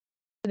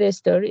Today's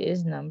story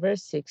is number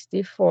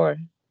 64.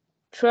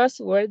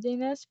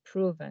 Trustworthiness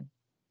Proven.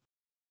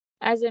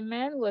 As a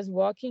man was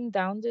walking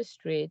down the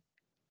street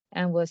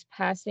and was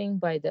passing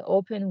by the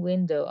open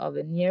window of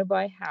a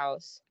nearby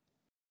house,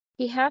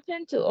 he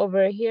happened to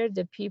overhear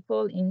the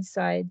people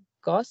inside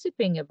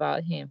gossiping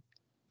about him.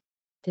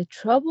 The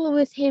trouble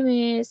with him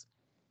is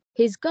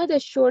he's got a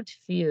short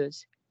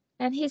fuse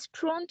and he's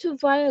prone to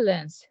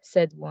violence,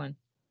 said one.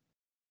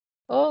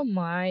 Oh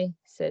my,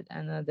 said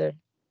another.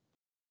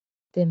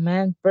 The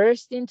man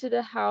burst into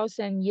the house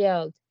and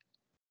yelled,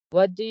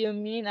 what do you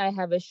mean I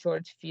have a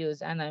short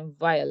fuse and I'm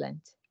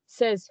violent?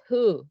 Says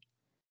who?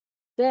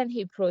 Then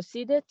he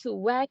proceeded to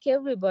whack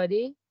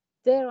everybody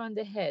there on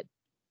the head.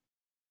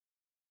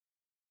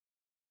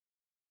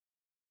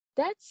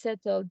 That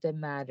settled the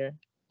matter.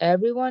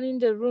 Everyone in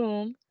the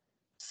room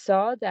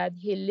saw that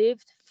he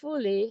lived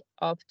fully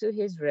up to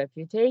his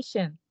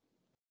reputation.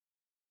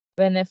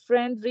 When a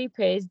friend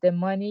repays the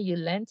money you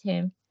lent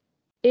him,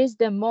 is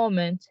the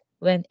moment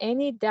when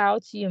any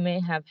doubts you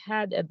may have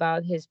had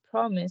about his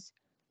promise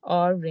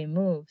are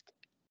removed,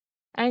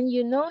 and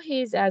you know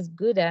he is as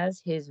good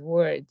as his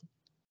word.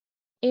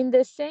 In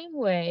the same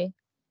way,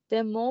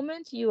 the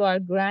moment you are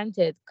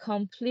granted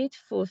complete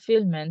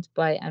fulfillment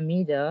by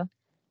Amida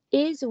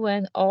is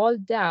when all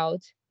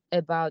doubt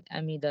about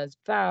Amida's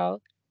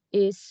vow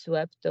is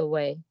swept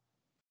away.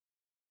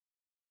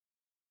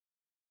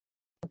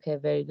 Okay,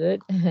 very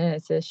good.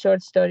 It's a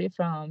short story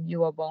from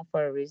You Were Born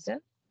for a Reason,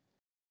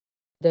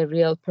 The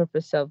Real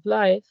Purpose of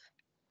Life.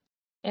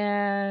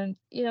 And,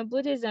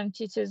 Buddhism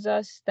teaches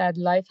us that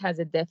life has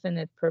a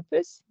definite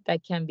purpose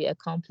that can be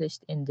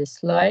accomplished in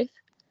this life.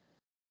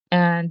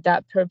 And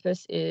that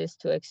purpose is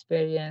to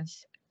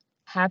experience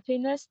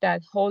happiness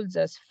that holds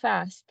us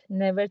fast,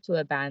 never to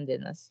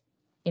abandon us.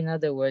 In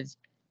other words,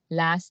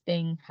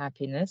 lasting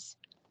happiness,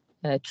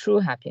 true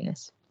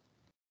happiness.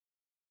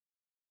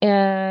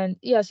 And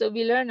yeah, so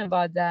we learn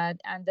about that.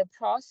 And the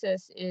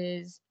process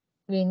is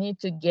we need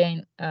to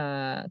gain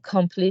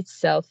complete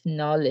self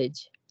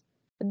knowledge.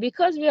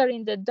 Because we are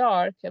in the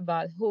dark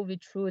about who we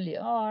truly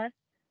are,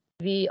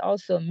 we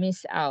also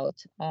miss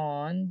out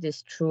on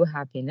this true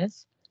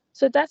happiness.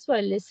 So that's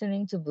why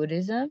listening to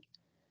Buddhism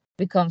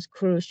becomes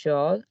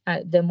crucial.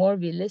 The more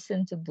we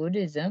listen to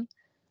Buddhism,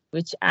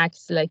 which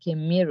acts like a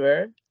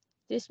mirror,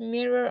 this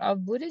mirror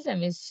of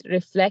Buddhism is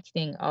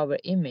reflecting our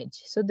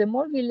image. So the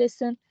more we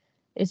listen,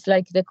 it's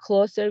like the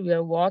closer we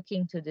are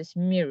walking to this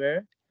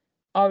mirror,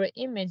 our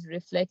image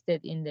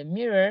reflected in the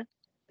mirror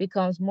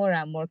becomes more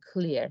and more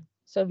clear.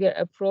 So we are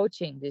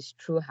approaching this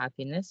true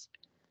happiness.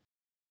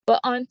 But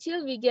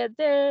until we get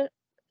there,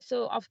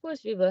 so of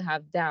course we will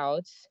have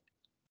doubts.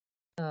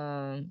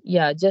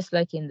 Yeah, just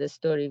like in the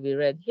story we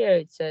read here,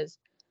 it says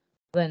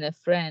when a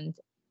friend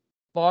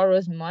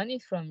borrows money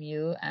from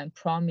you and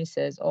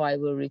promises, oh, I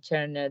will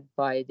return it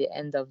by the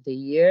end of the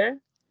year.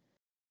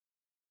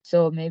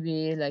 So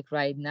maybe like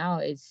right now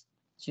it's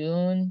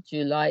June,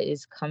 July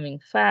is coming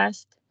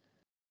fast.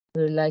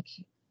 We're like,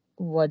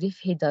 what if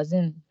he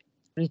doesn't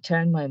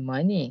return my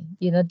money?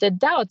 The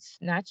doubts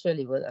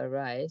naturally will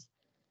arise.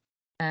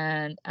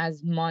 And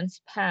as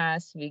months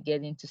pass, we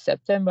get into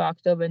September,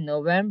 October,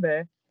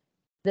 November,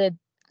 the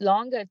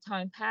longer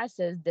time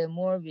passes, the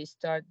more we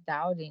start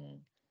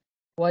doubting,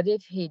 what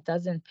if he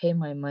doesn't pay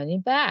my money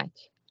back?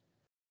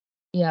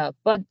 Yeah,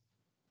 but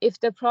if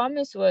the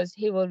promise was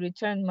he will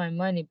return my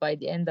money by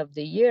the end of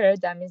the year,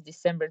 that means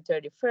December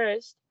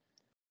 31st,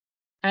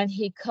 and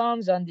he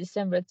comes on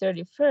December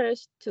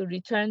 31st to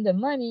return the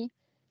money,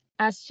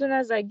 as soon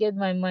as I get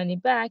my money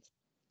back,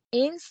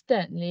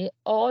 instantly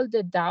all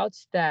the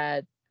doubts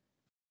that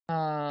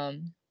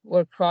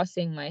were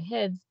crossing my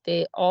head,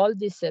 they all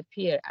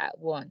disappear at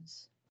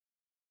once.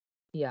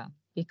 Yeah,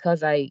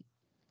 because I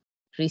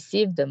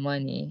received the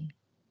money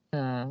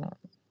uh,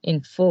 in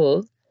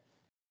full.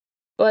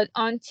 But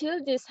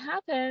until this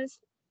happens,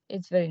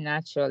 it's very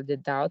natural. The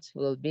doubts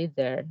will be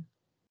there.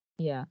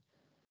 Yeah.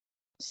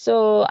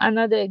 So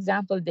another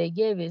example they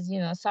gave is,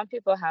 some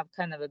people have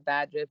kind of a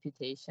bad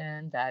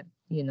reputation that,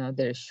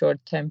 they're short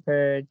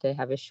tempered, they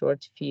have a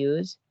short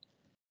fuse,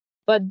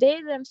 but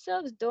they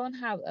themselves don't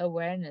have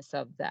awareness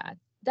of that.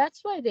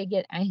 That's why they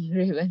get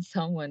angry when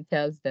someone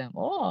tells them,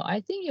 oh,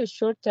 I think you're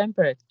short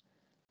tempered.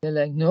 They're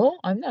like, no,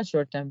 I'm not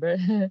short tempered.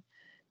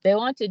 They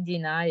want to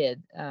deny it.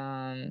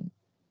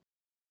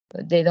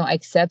 They don't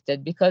accept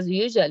it because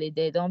usually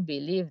they don't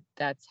believe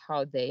that's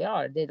how they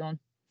are. They don't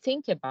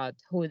think about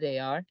who they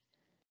are.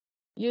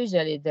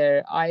 Usually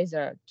their eyes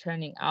are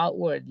turning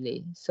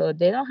outwardly, so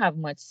they don't have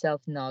much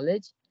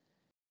self-knowledge.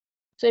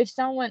 So if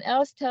someone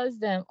else tells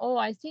them, oh,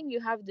 I think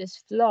you have this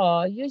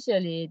flaw,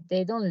 usually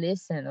they don't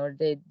listen, or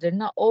they're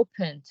not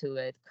open to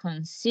it,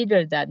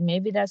 consider that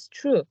maybe that's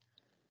true.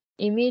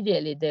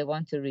 Immediately they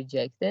want to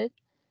reject it.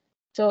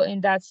 So in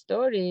that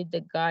story,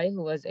 the guy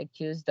who was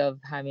accused of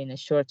having a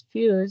short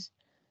fuse,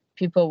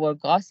 people were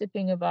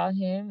gossiping about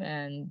him,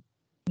 and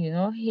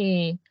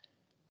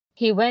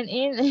he went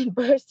in and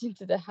burst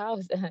into the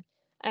house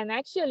and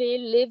actually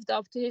lived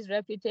up to his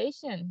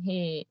reputation.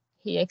 He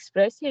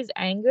expressed his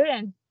anger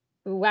and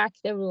whacked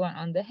everyone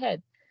on the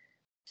head.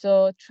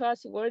 So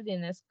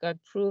trustworthiness got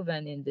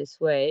proven in this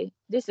way.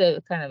 This is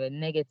a kind of a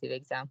negative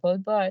example,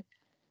 but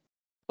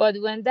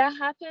when that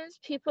happens,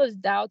 people's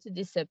doubt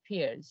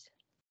disappears.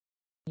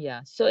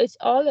 Yeah. So it's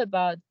all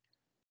about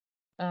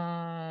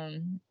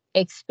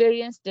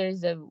experience.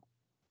 There's a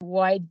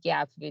wide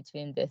gap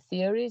between the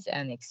theories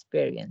and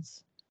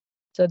experience.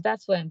 So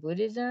that's why in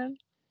Buddhism,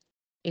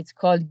 it's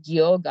called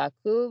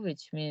Gyogaku,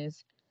 which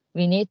means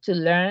we need to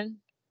learn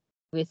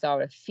with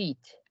our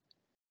feet,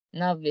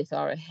 not with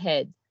our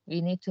head.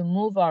 We need to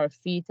move our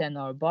feet and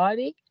our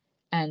body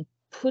and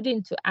put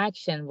into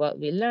action what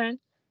we learn.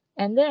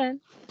 And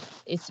then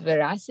its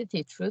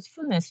veracity,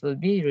 truthfulness will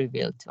be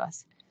revealed to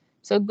us.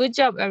 So good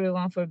job,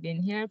 everyone, for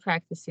being here,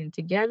 practicing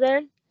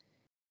together.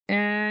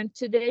 And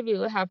today we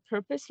will have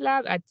Purpose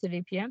Lab at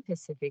 3 p.m.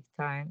 Pacific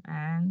time.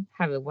 And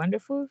have a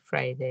wonderful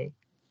Friday.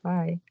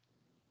 Bye.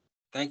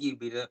 Thank you,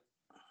 Beta.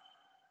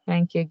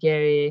 Thank you,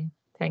 Gary.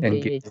 Thank you,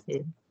 Thank you.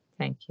 Eugene.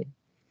 Thank you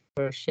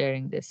for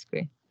sharing the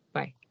screen.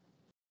 Bye.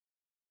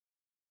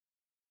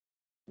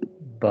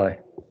 Bye.